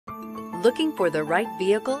Looking for the right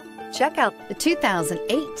vehicle? Check out the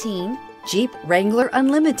 2018 Jeep Wrangler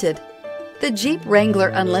Unlimited. The Jeep Wrangler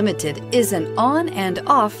Unlimited is an on- and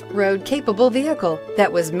off-road capable vehicle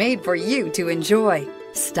that was made for you to enjoy.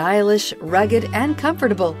 Stylish, rugged, and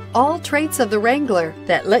comfortable, all traits of the Wrangler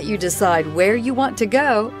that let you decide where you want to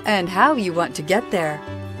go and how you want to get there.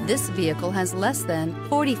 This vehicle has less than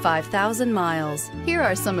 45,000 miles. Here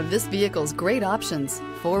are some of this vehicle's great options: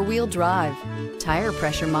 four-wheel drive, tire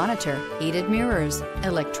pressure monitor, heated mirrors,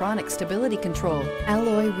 electronic stability control,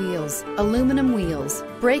 alloy wheels, aluminum wheels,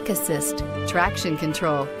 brake assist, traction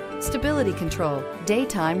control, stability control,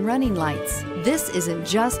 daytime running lights. This isn't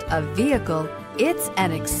just a vehicle, it's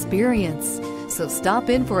an experience. So stop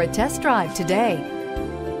in for a test drive today.